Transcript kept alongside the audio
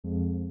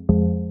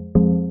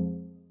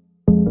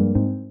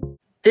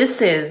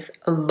This is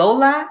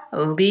Lola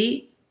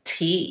Lee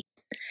T.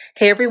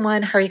 Hey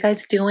everyone, how are you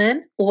guys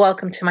doing?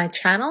 Welcome to my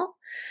channel.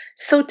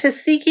 So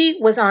Tesehki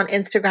was on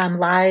Instagram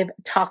Live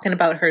talking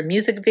about her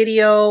music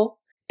video.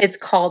 It's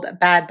called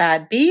Bad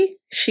Bad B.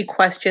 She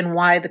questioned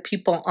why the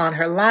people on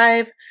her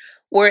live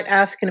weren't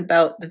asking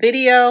about the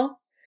video.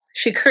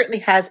 She currently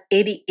has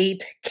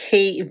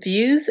 88K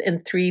views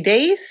in 3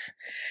 days.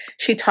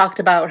 She talked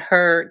about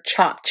her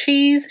chopped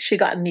cheese she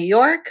got in New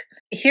York.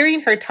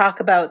 Hearing her talk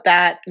about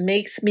that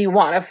makes me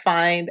want to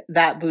find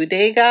that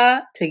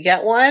bodega to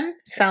get one.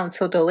 Sounds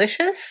so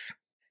delicious.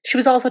 She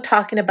was also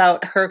talking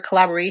about her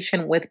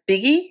collaboration with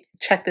Biggie.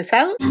 Check this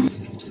out.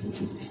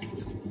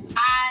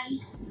 I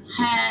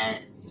had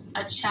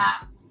a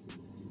chopped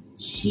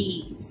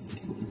cheese.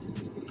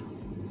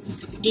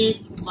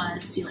 It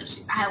was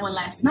delicious. I had one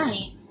last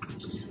night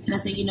and I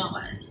said, you know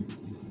what?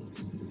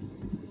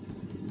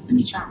 Let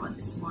me try one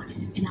this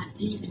morning. And I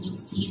did, and it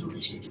was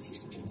delicious.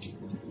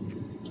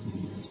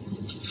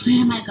 Where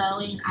am I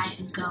going? I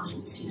am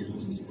going to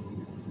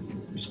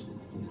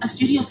a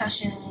studio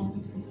session.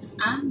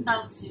 I'm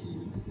about to,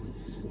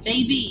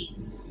 baby.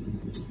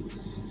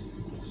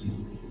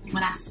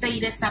 When I say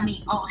this, I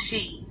mean all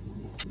shade.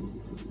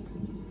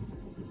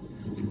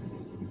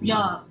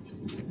 Y'all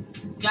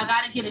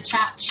gotta get a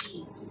chopped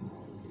cheese.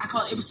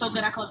 It was so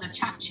good, I called it a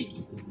chopped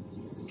chicken.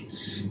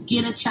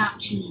 Get a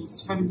chopped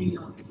cheese from New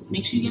York.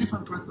 Make sure you get it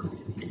from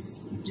Brooklyn.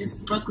 It's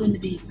just Brooklyn to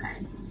be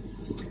exact.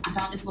 I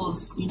found this little,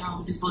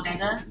 this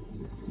bodega.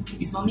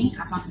 You feel me?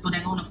 I found this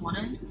bodega on the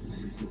corner.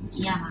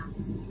 Yeah,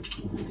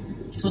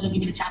 man. So they'll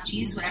give me the chopped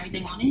cheese with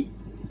everything on it.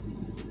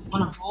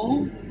 On a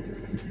roll.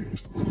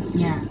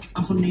 Yeah,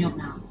 I'm from New York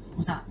now.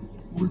 What's up?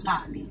 What's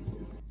poppin',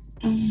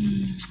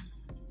 me?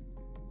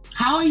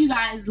 How are you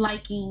guys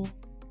liking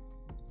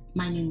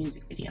my new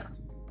music video?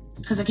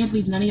 Because I can't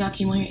believe none of y'all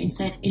came on here and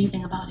said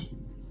anything about it.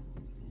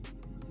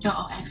 Y'all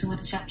all asking what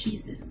the chopped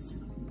cheese is.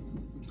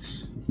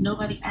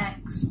 Nobody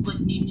asks what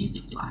new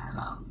music do I have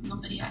out.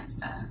 Nobody asks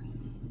that.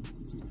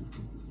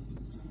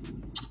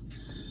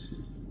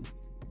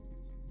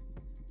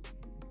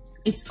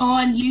 It's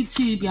on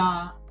YouTube,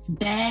 y'all.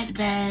 Bad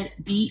Bad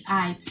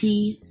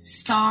B-I-T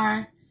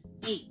star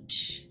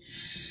H.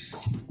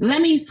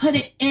 Let me put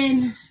it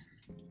in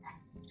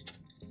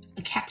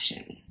the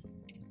caption.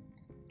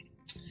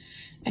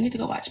 I need to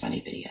go watch my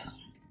new video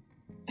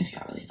if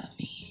y'all really love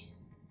me.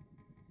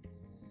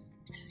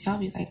 Because y'all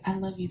be like, I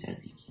love you,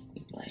 Tesehki.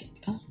 You be like,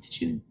 oh,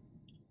 did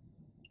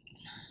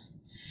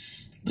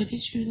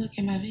you look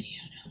at my video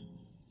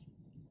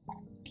though?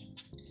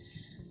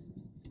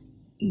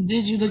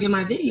 Did you look at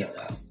my video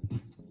though?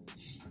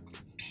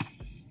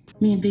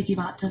 Me and Biggie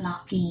about to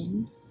lock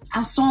in.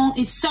 Our song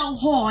is so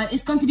hard.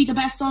 It's going to be the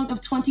best song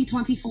of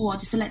 2024,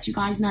 just to let you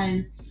guys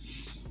know.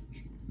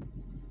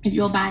 If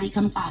your body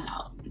come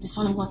follow. That's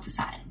what I'm going to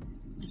say.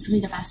 It's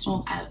going to be the best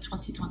song out of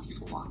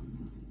 2024.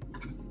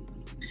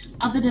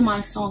 Other than my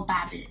song,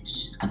 Bad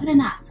Bitch. Other than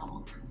that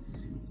song,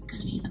 it's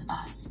going to be the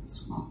best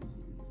song.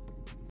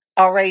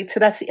 All right, so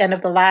that's the end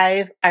of the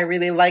live. I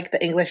really like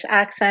the English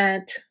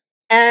accent.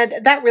 And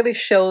that really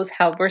shows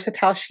how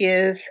versatile she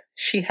is.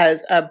 She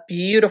has a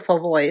beautiful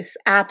voice,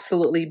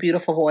 absolutely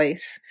beautiful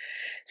voice.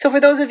 So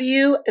for those of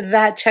you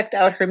that checked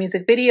out her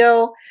music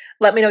video,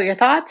 let me know your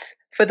thoughts.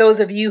 For those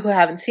of you who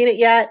haven't seen it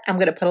yet, I'm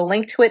going to put a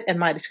link to it in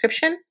my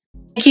description.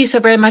 Thank you so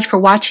very much for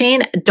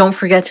watching. Don't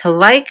forget to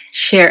like,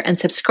 share, and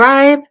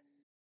subscribe.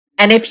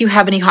 And if you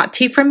have any hot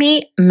tea for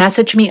me,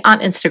 message me on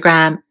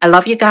Instagram. I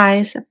love you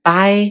guys.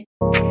 Bye.